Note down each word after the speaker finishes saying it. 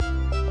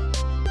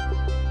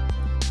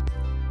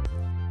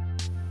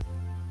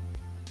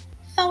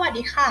ส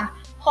ดีค่ะ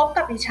พบ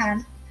กับดิฉัน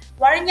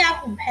วรัญญา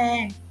หุ่นแพ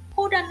ง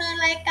ผู้ดำเนิน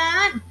รายกา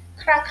ร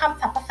คลังคำ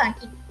ศัพท์ภาษาอัง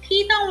กฤษที่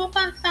ต้องรู้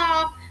ก่อนสอ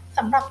บส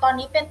ำหรับตอน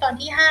นี้เป็นตอน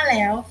ที่5แ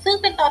ล้วซึ่ง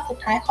เป็นตอนสุด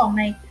ท้ายของ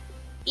ใน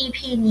EP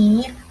นี้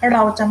เร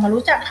าจะมา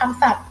รู้จักค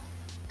ำศัพท์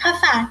ภา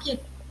ษาอังกฤษ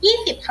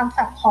20คำ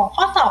ศัพท์ของ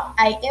ข้อสอบ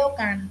IELTS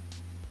กัน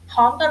พ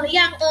ร้อมกันหรือ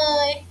ยังเอ่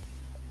ย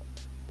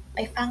ไป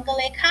ฟังกัน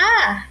เลยค่ะ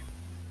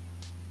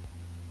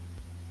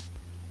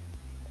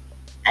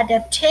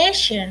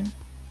adaptation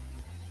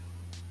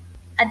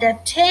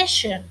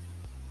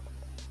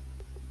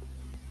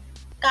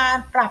การ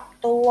ปรับ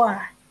ตัว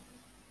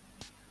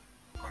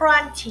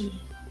crunchy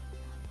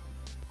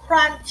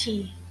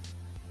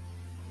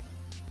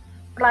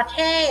ประเท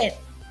ศ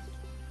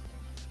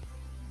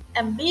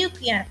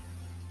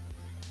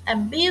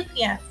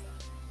ambiguous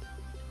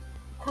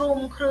คลุม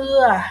เครื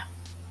อ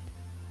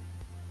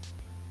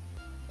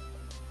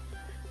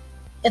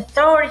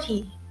authority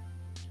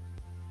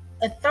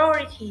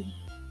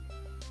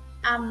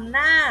อำน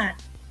าจ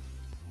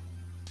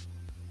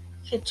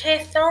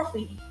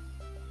catastrophe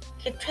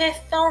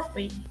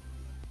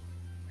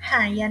ห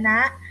ายนะ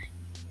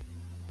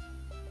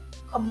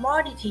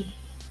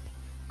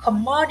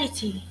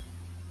commodity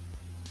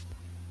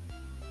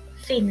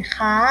สิน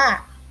ค้า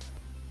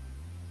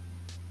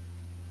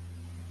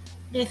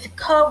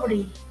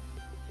discovery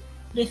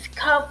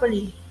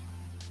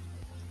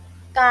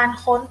การ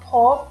ค้นพ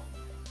บ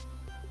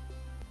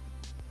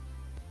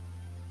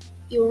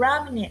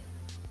eliminate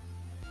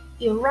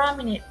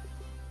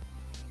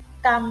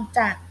กำ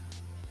จัด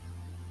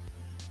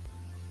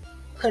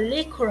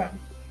curriculum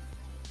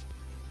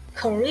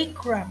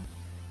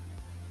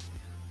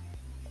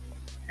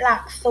หลั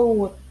กสู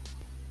ตร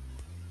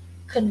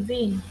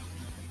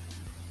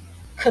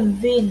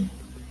convince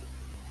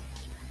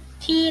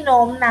ที่โ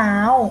น้มน้า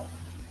ว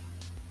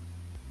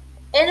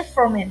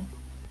informant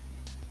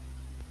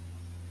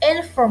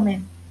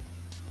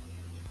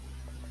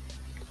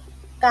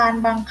การ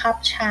บังคับ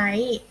ใช้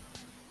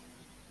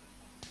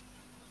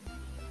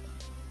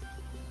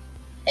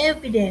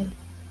evidence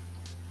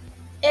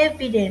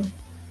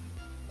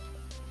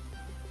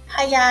พ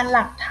ยานห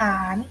ลักฐา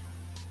น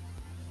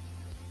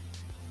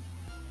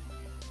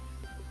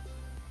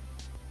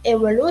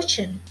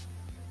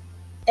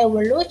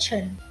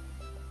evolution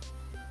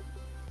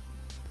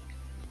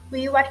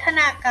วิวัฒ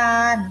นาก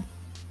าร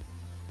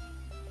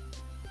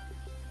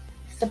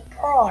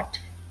support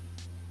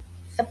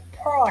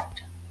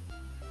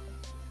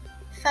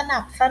สนั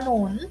บส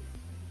นุน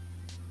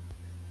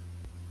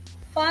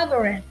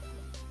forbearance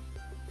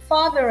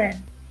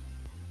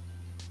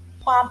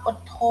ความอด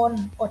ทน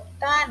อด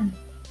กลั้น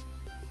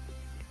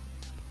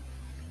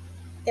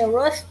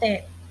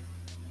illustrate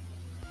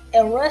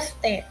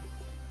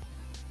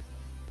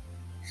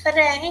แส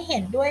ดงให้เห็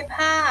นด้วยภ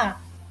าพ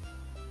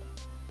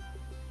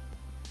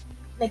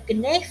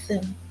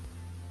mechanism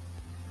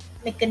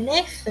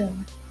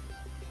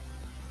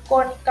ก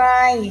ลไก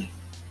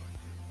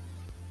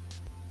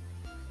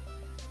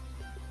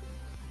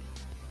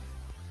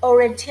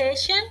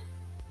orientation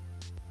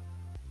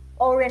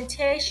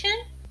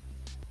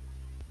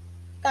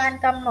การ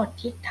กำหนด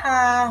ทิศท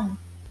าง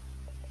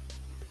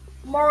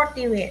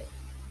motivate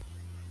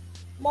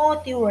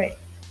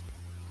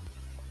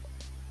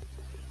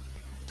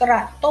กร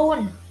ะตุ้น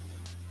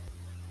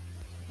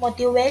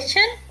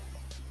motivation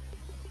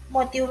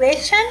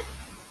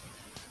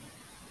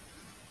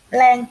แ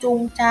รงจู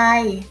งใจ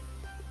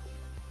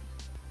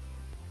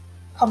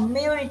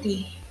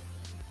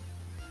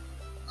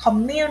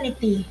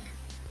community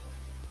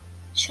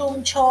ชุม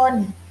ชน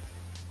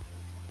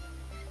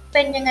เ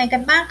ป็นยังไงกั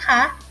นบ้างค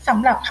ะส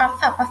ำหรับค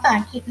ำศัพท์ภาษา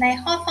อังกฤษใน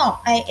ข้อสอบ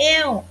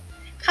IELTS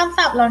คำ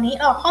ศัพท์เหล่านี้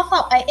ออกข้อสอ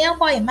บ IELTS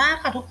บ่อยมาก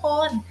ค่ะทุกค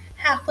น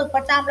หากฝึกป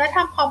ระจำและท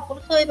ำความคุ้น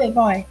เคย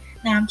บ่อย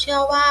ๆน้ำเชื่อ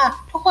ว่า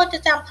ทุกคนจะ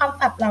จำคำ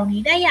ศัพท์เหล่า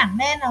นี้ได้อย่าง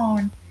แน่นอ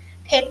น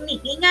เทคนิค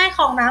ง่ายๆข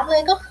องน้ำเล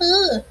ยก็คือ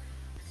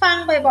ฟัง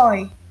บ่อย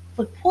ๆ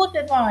ฝึกพูด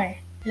บ่อย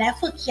ๆและ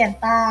ฝึกเขียน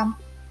ตาม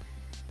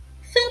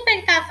ซึ่งเป็น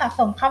การสะส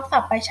มคำศั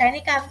พท์ไปใช้ใน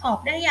การสอบ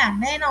ได้อย่าง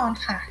แน่นอน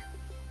ค่ะ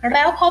แ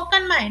ล้วพบกั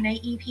นใหม่ใน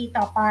EP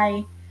ต่อไป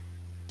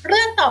เ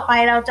รื่องต่อไป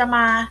เราจะม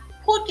า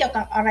พูดเกี่ยว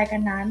กับอะไรกั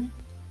นนั้น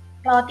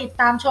รอติด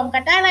ตามชมกั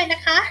นได้เลยน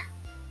ะคะ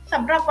ส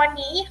ำหรับวัน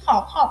นี้ขอ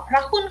ขอบพร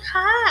ะคุณ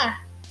ค่ะ